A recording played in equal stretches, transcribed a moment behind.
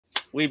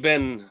we've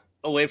been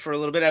away for a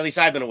little bit. At least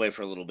I've been away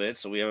for a little bit,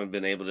 so we haven't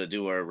been able to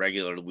do our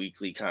regular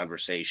weekly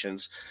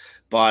conversations.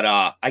 But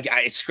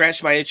I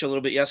scratched my itch a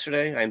little bit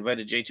yesterday. I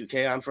invited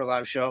J2K on for a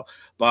live show.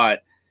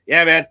 But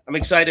yeah, man, I'm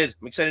excited.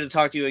 I'm excited to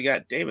talk to you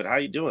again. David, how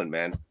you doing,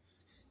 man?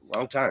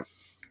 Long time.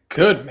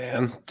 Good,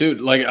 man.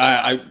 Dude, like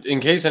I in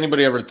case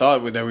anybody ever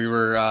thought that we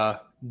were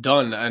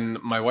done,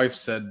 and my wife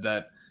said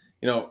that,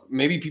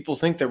 maybe people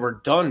think that we're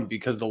done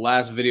because the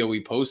last video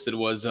we posted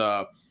was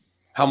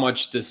how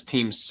much this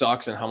team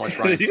sucks and how much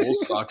Ryan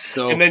Poles sucks.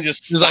 So and then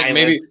just she was like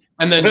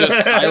and then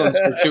just silence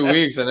for 2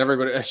 weeks, and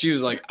everybody. She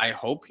was like, "I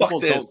hope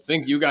people don't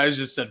think you guys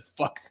just said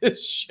fuck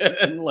this shit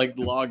and like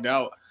logged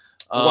out."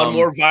 One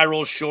more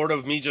viral short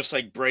of me just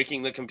like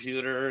breaking the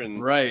computer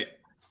and right.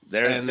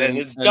 And then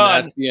it's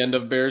done. That's the end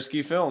of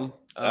BEARSKIFILM.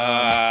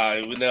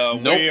 No,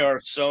 nope. We are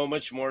so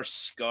much more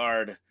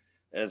scarred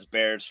as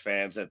Bears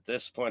fans. At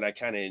this point, I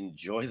kind of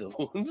enjoy the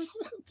wounds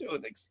to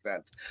an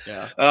extent.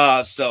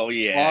 Yeah. So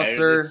yeah,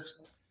 Foster,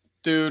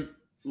 dude,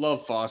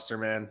 love Foster,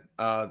 man.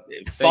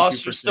 If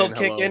Foster's still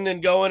kicking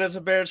and going as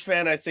a Bears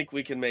fan, I think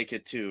we can make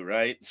it too,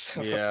 right?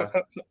 So, yeah,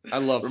 I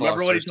love.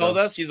 Remember Foster what he told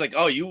us? He's like,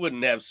 "Oh, you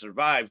wouldn't have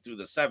survived through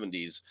the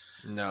 '70s."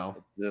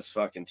 No, this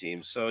fucking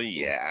team. So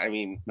yeah, I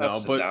mean, no,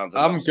 but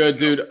I'm good,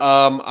 dude.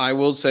 I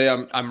will say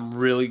I'm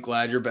really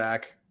glad you're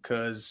back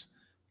because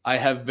I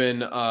have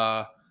been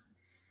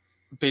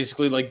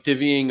basically like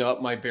divvying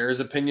up my Bears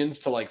opinions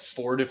to like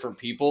 4 different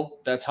people.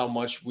 That's how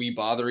much we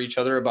bother each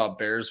other about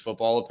Bears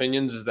football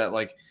opinions. Is that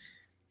like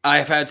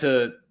I've had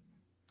to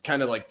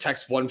kind of like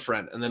text one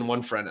friend and then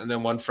one friend and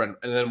then one friend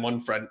and then one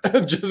friend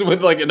just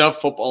with like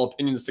enough football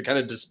opinions to kind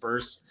of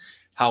disperse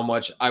how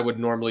much I would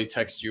normally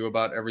text you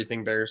about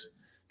everything Bears.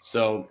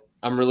 So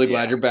I'm really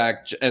glad you're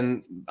back.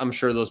 And I'm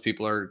sure those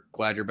people are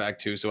glad you're back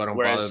too. So I don't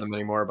bother them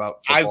anymore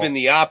about football. I've been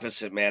the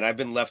opposite, man. I've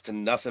been left to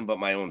nothing but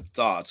my own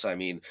thoughts. I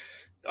mean,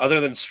 other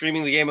than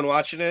streaming the game and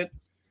watching it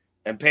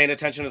and paying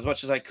attention as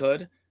much as I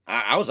could,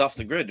 I was off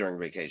the grid during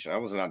vacation. I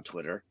wasn't on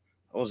Twitter.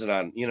 I wasn't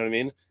on, you know what I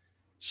mean?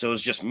 So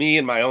it's just me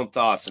and my own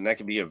thoughts, and that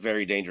can be a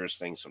very dangerous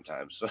thing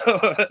sometimes.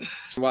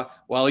 So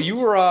while you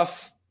were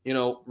off,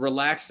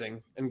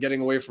 relaxing and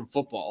getting away from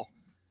football,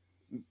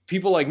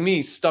 people like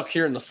me stuck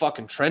here in the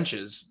fucking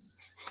trenches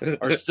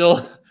are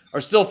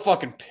still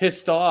fucking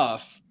pissed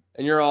off.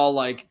 And you're all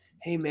like,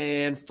 "Hey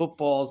man,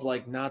 football's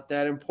like not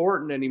that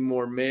important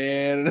anymore,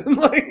 man." And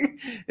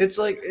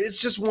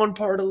it's just one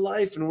part of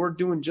life and we're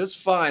doing just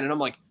fine. And I'm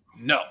like,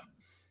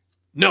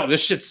 no,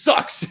 this shit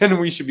sucks, and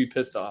we should be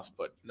pissed off.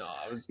 But no,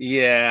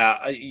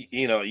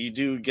 you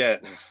do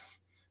get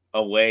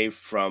away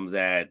from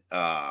that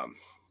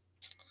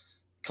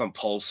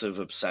compulsive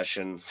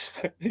obsession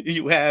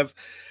you have.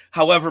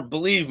 However,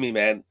 believe me,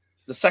 man,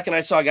 the second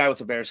I saw a guy with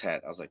a Bears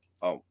hat, I was like,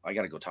 "Oh, I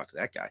got to go talk to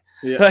that guy."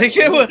 Yeah. Like,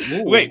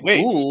 wait,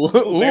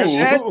 Bears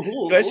hat?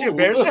 Do I see a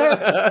Bears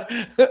hat?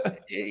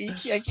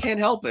 I can't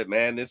help it,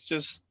 man. It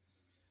just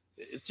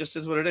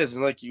is what it is.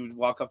 And like you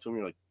walk up to him,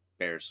 you're like,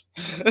 Bears.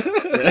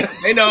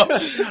 They know.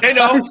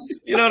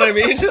 You know what I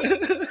mean?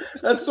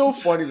 That's so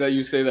funny that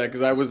you say that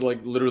because I was like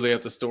literally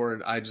at the store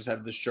and I just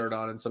had this shirt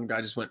on and some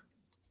guy just went,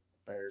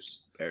 Bears.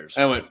 And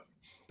I went,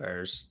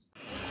 Bears.